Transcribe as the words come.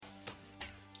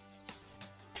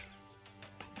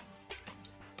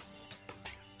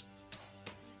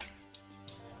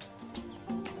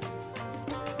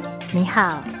你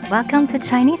好, welcome to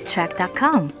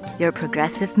ChineseTrack.com, your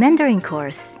progressive Mandarin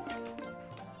course.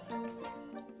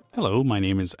 Hello, my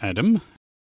name is Adam.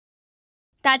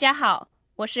 大家好，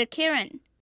我是 Karen。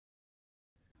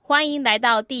欢迎来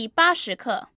到第80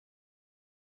课。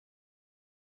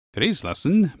Today's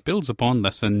lesson builds upon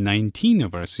lesson 19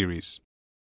 of our series.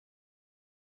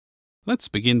 Let's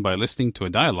begin by listening to a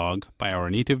dialogue by our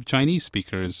native Chinese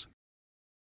speakers.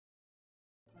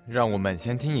 让我们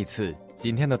先听一次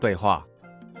今天的对话。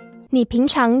你平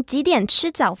常几点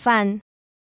吃早饭？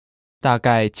大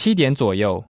概7点左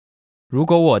右。如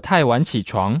果我太晚起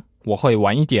床，我会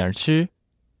晚一点吃。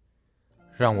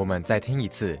让我们再听一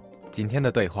次今天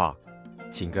的对话，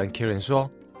请跟 Kieran 说。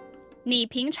你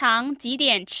平常几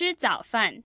点吃早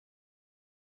饭？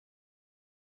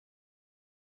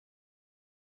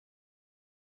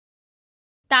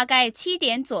大概7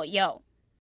点左右。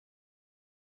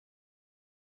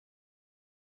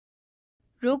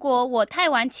如果我太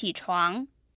晚起床，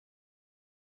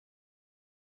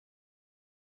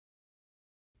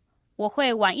我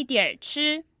会晚一点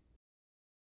吃。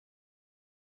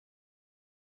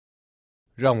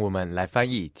让我们来翻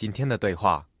译今天的对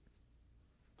话。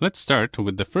Let's start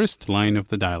with the first line of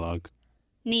the dialogue.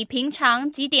 你平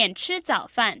常几点吃早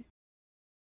饭？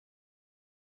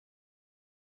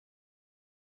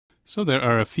 So there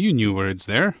are a few new words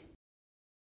there.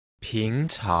 平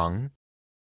常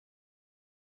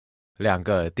两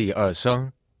个第二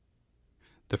声。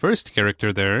 The first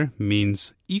character there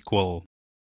means equal,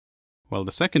 while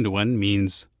the second one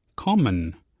means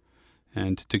common,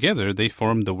 and together they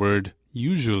form the word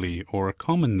usually or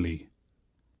commonly.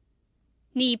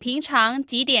 你平常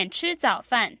几点吃早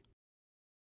饭？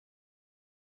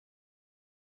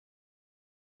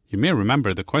 You may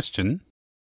remember the question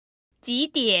几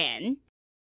点？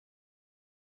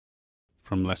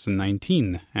 from lesson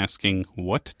 19 asking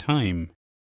what time.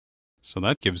 So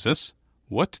that gives us,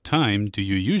 what time do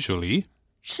you usually?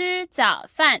 吃早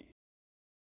饭。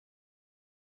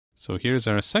 So here's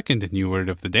our second new word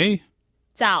of the day.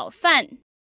 早饭。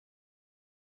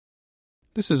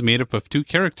 This is made up of two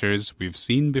characters we've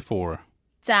seen before.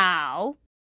 早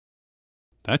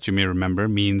That, you may remember,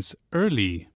 means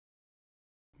early.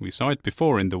 We saw it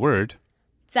before in the word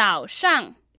早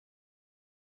上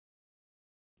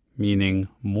meaning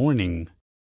morning.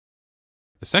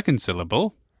 The second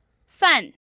syllable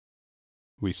饭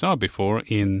we saw before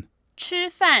in 吃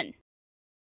饭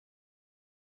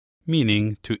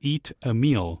meaning to eat a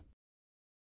meal.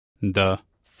 The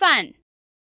饭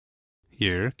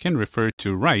here can refer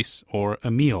to rice or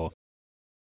a meal.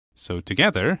 So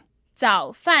together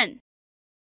早饭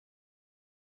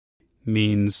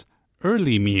means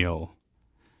early meal,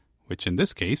 which in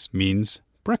this case means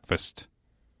breakfast.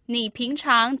 你平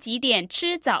常几点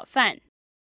吃早饭？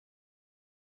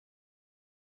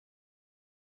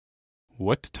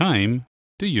 What time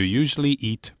do you usually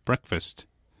eat breakfast?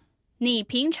 你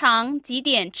平常几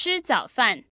点吃早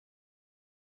饭？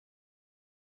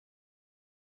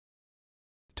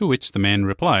 To which the man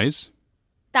replies,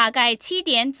 大概7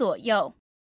点左右。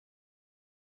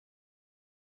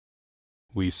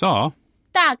 we saw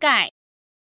大概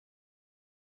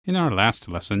in our last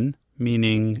lesson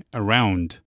meaning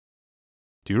around.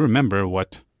 Do you remember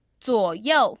what 左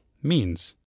右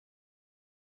means?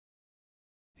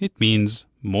 It means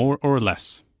more or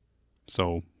less.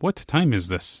 So, what time is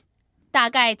this? 大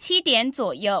概7点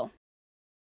左右。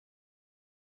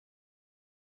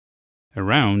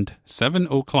 Around 7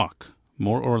 o'clock,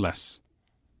 more or less.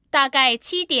 大概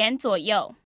7点左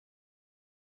右。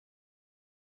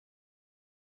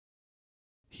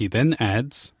 He then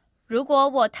adds, 如果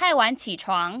我太晚起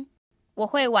床，我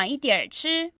会晚一点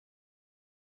吃。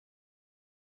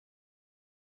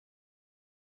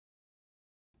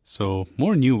 so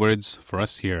more new words for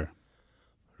us here.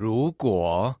 如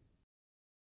果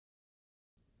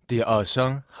第二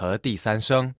声和第三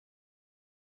声。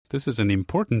 This is an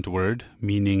important word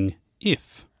meaning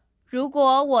if. 如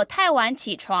果我太晚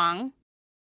起床，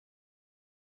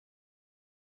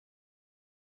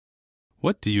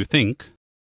 What do you think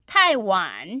太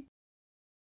晚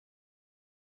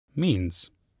means?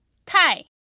 太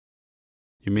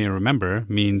You may remember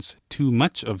means too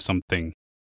much of something,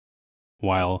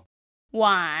 while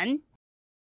晚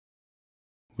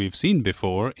we've seen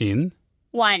before in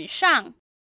晚上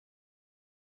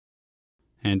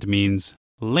and means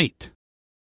late.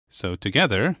 So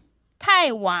together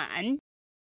太晚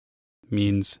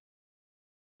means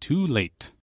too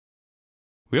late.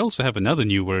 We also have another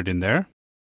new word in there.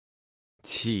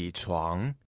 起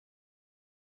床。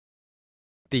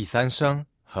第三声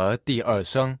和第二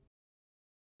声。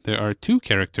 There are two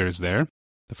characters there.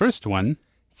 The first one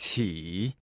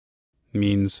起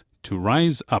means to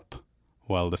rise up,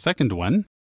 while the second one,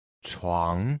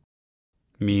 床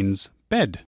means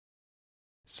bed.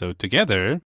 So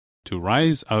together, to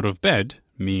rise out of bed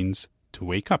means to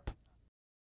wake up.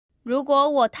 如果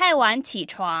我太晚起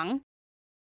床，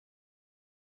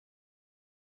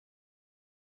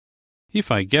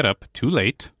 If I get up too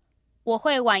late, 我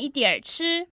会晚一点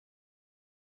吃。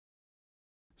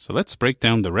 so let's break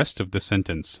down the rest of the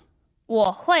sentence.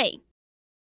 我会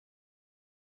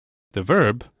The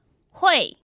verb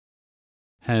会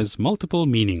has multiple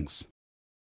meanings.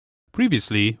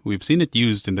 Previously, we've seen it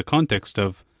used in the context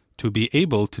of to be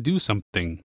able to do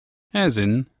something, as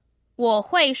in, 我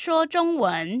会说中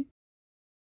文。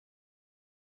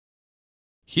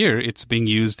 here it's being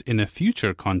used in a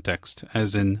future context,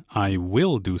 as in, I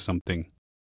will do something.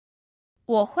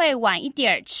 我会晚一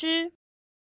点吃。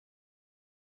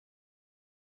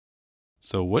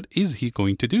 So what is he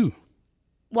going to do?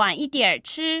 晚一点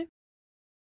吃。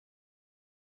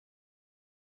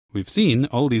 We've seen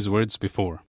all these words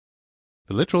before.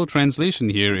 The literal translation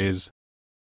here is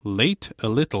late a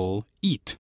little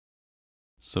eat.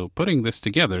 So putting this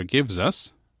together gives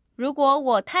us 如果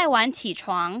我太晚起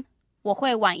床，我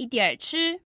会晚一点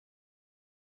吃。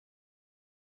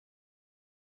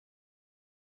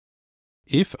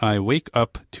 if I wake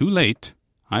up too late,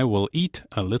 I will eat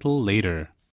a little later.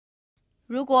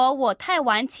 如果我太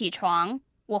晚起床，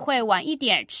我会晚一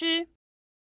点吃。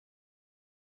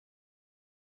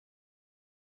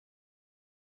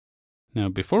 Now,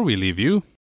 before we leave you,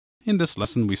 in this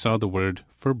lesson we saw the word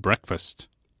for breakfast.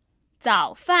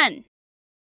 早饭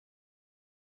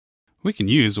We can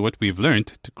use what we've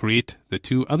learned to create the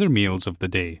two other meals of the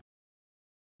day.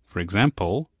 For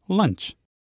example, lunch.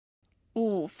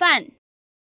 午饭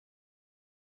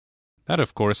That,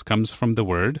 of course, comes from the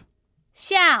word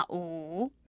下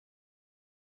午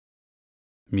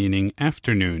meaning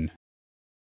afternoon.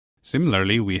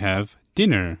 Similarly, we have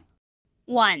dinner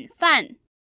晚饭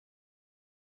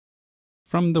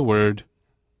from the word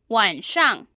晚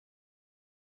上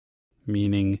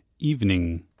meaning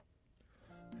evening.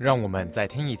 让我们再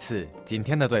听一次今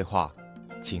天的对话，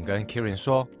请跟 Kieran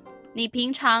说。你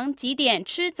平常几点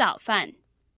吃早饭？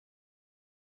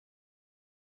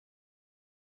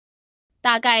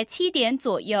大概7点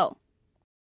左右。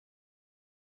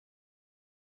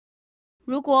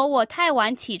如果我太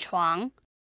晚起床，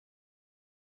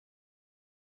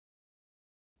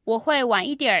我会晚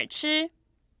一点吃。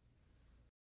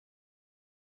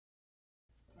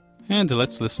 And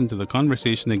let's listen to the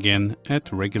conversation again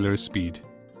at regular speed.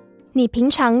 你平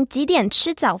常几点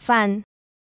吃早饭？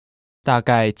大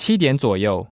概7点左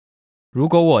右。如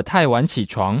果我太晚起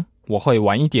床，我会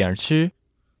晚一点吃。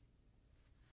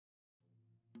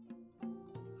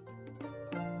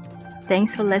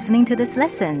Thanks for listening to this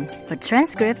lesson. For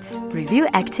transcripts, review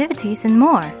activities, and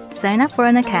more, sign up for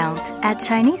an account at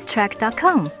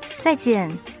ChineseTrack.com. 再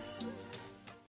见。